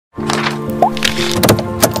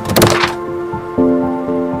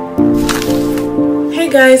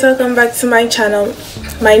guys, welcome back to my channel.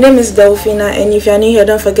 My name is Delphina, and if you're new here,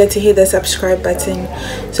 don't forget to hit the subscribe button.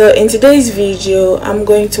 So in today's video, I'm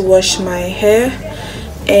going to wash my hair,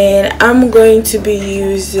 and I'm going to be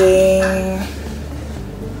using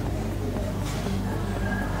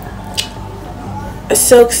a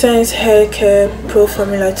Silk Sense Hair Care Pro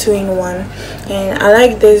Formula 2-in-1, and I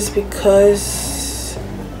like this because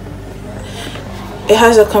it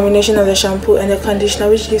has a combination of the shampoo and the conditioner,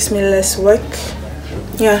 which gives me less work.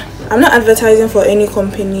 Yeah, I'm not advertising for any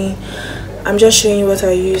company. I'm just showing you what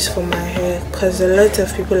I use for my hair because a lot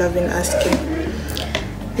of people have been asking.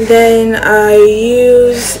 Then I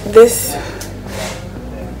use this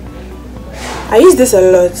a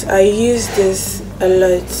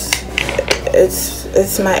lot.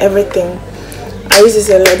 It's my everything. I use this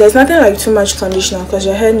a lot. There's nothing like too much conditioner because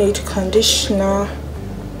your hair needs conditioning.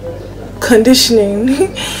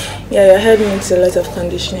 Yeah, your hair needs a lot of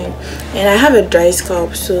conditioning, and I have a dry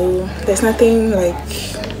scalp, so there's nothing like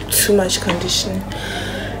too much conditioning.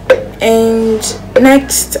 And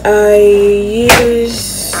next I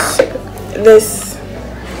use this.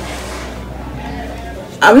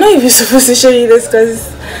 I'm not even supposed to show you this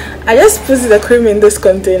because I just put the cream in this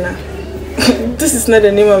container. This is not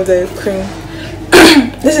the name of the cream.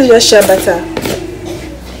 This is just shea butter.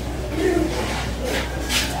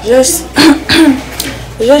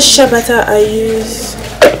 Just shea butter I use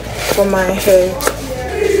for my hair.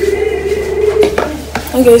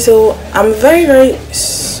 Okay, so I'm very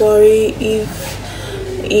sorry if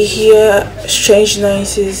you hear strange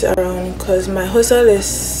noises around because my hostel is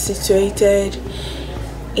situated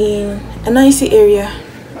in a noisy area,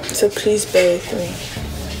 so please bear with me.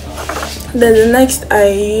 Then the next I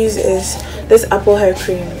use is this apple hair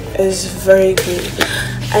cream. It's very good.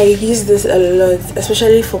 I use this a lot,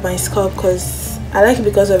 especially for my scalp, because I like it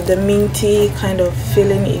because of the minty kind of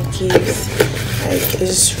feeling it gives. Like,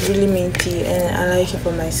 it's really minty, and I like it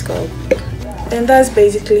for my scalp. And that's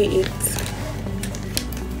basically it.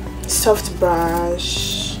 Soft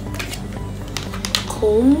brush,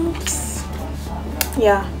 combs.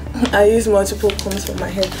 Yeah, I use multiple combs for my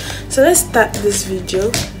hair. So let's start this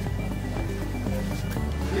video.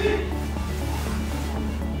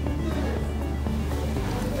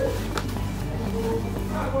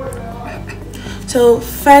 So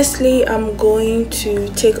firstly, I'm going to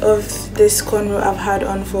take off this cornrow I've had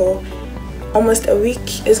on for almost a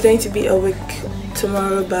week. It's going to be a week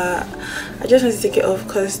tomorrow, but I just want to take it off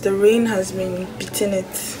because the rain has been beating it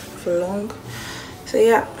for long. So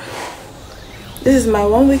yeah, this is my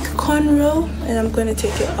 1 week cornrow, and I'm going to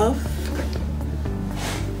take it off.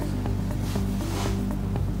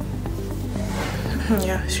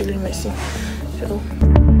 Yeah, it's really messy. So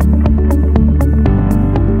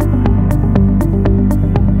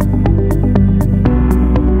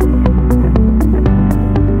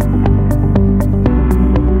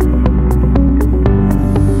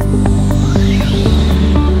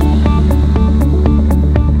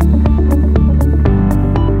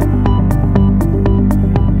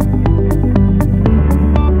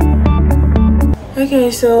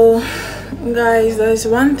okay, so guys, there's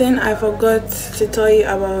one thing I forgot to tell you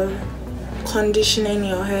about conditioning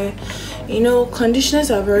your hair. You know,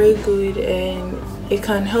 conditioners are very good and it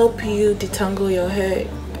can help you detangle your hair.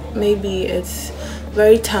 Maybe it's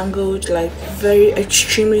very tangled, like very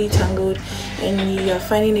extremely tangled, and you are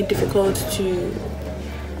finding it difficult to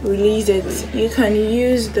release it. You can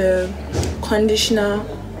use the conditioner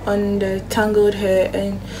on the tangled hair,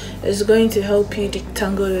 and it's going to help you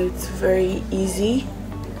detangle it very easy.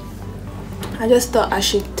 I just thought I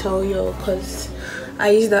should tell you because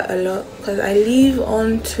I use that a lot, because I leave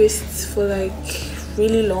on twists for like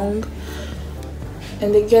really long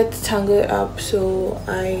and they get tangled up, so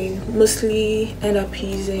I mostly end up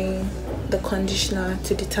using the conditioner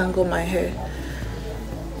to detangle my hair.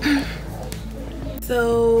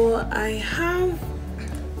 So I have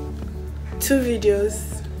two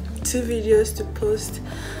videos to post,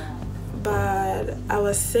 but I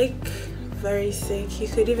was sick, very sick. You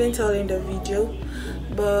could even tell in the video,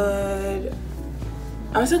 but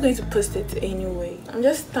I'm still going to post it anyway. I'm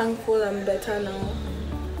just thankful I'm better now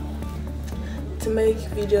to make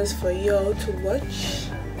videos for y'all to watch.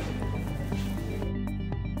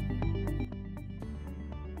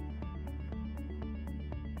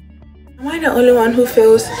 Am I the only one who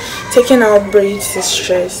feels taking out braids is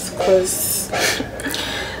stress? Because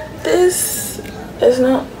this is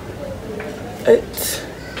not it.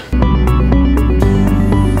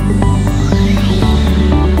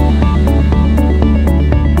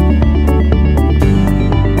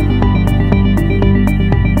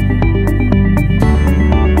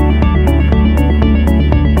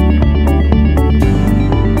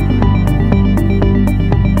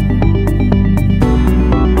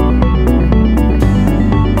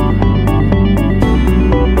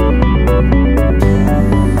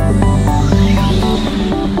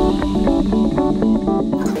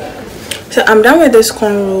 So I'm done with this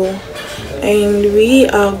cornrow, and we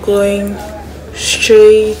are going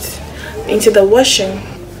straight into the washing.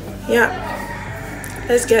 Yeah,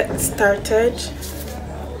 let's get started.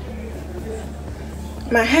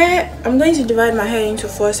 My hair, I'm going to divide my hair into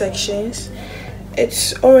 4 sections.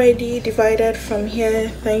 It's already divided from here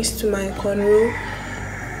thanks to my cornrow.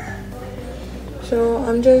 So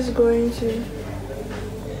I'm just going to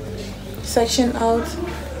section out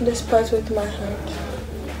this part with my hand.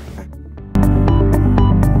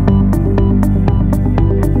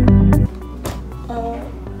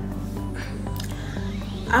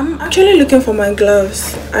 I'm actually looking for my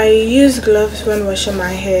gloves. I use gloves when washing my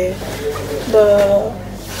hair, but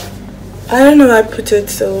I don't know where I put it,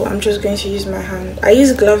 so I'm just going to use my hand. I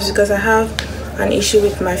use gloves because I have an issue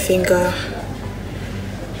with my finger,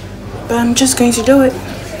 but I'm just going to do it.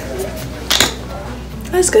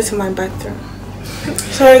 Let's go to my bathroom.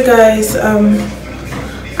 Sorry guys,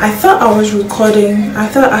 I thought I was recording. I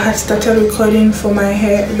thought I had started recording for my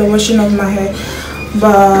hair, the washing of my hair,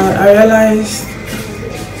 but I realized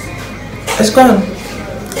it's gone.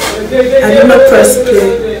 I did not press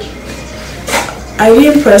play. I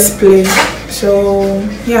didn't press play, so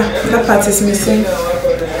yeah, that part is missing.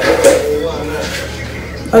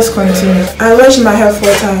 Let's continue. I washed my hair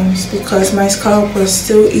 4 times because my scalp was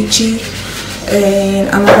still itchy, and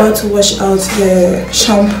I'm about to wash out the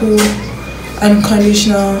shampoo and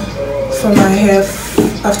conditioner for my hair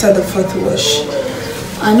after the 4th wash.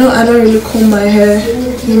 I know I don't really comb my hair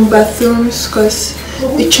in bathrooms because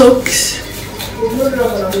it chokes,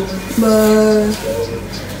 but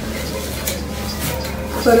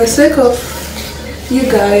for the sake of you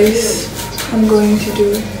guys, I'm going to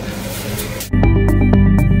do it.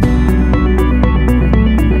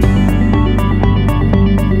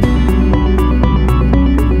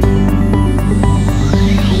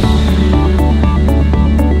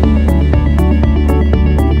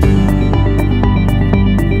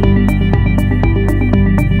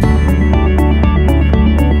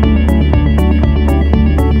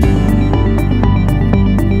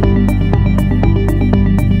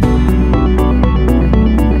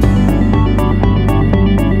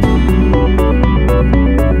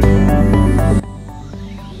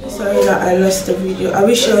 I lost the video. I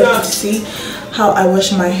wish you all could see how I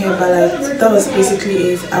wash my hair, but like that was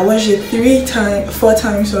basically it. I washed it 4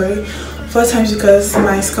 times, sorry, 4 times because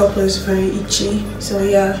my scalp was very itchy. So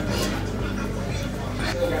yeah,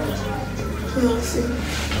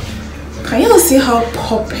 can you all see how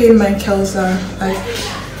popping my curls are? Like,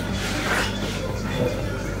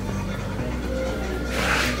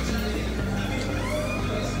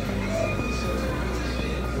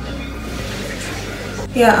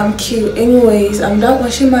 yeah, I'm cute. Anyways, I'm done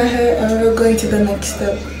washing my hair and we're going to the next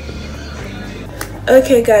step.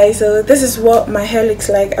 Okay guys, so this is what my hair looks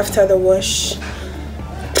like after the wash.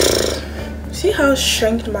 See how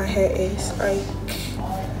shrinked my hair is? Like,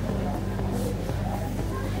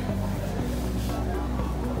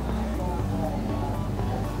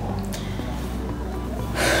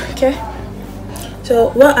 okay,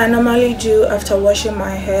 so what I normally do after washing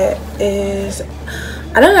my hair is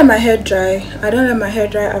I don't let my hair dry. I don't let my hair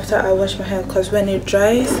dry after I wash my hair, because when it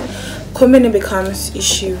dries, combing it becomes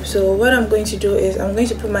issue. So what I'm going to do is I'm going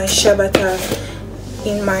to put my shea butter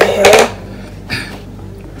in my hair.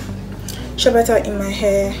 Shea butter in my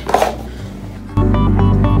hair.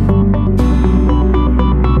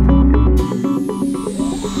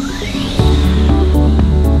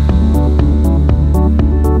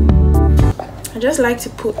 I just like to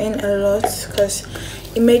put in a lot because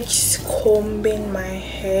it makes combing my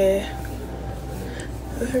hair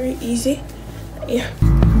very easy. Yeah.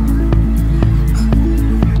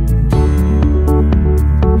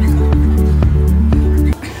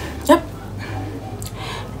 Yep.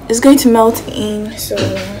 It's going to melt in, so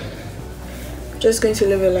I'm just going to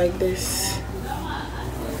leave it like this.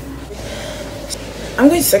 I'm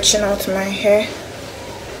going to section out my hair.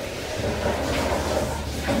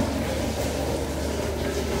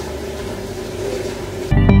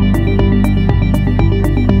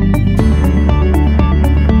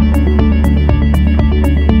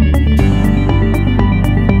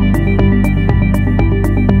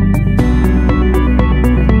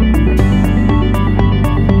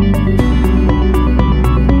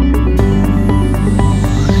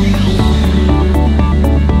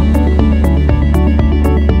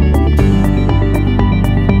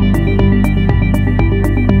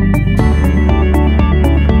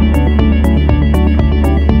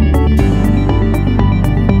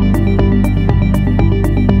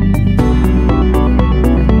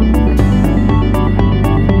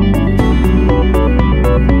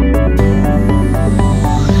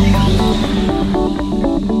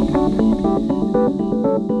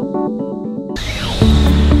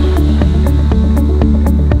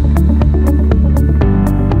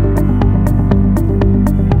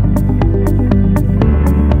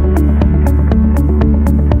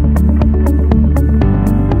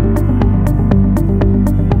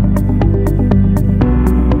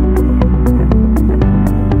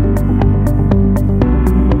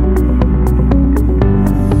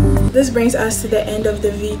 this brings us to the end of the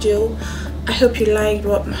video. I hope you liked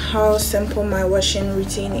how simple my washing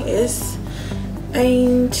routine is,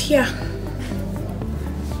 and yeah,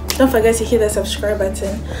 don't forget to hit the subscribe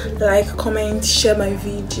button, like, comment, share my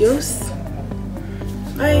videos.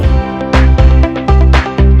 Bye.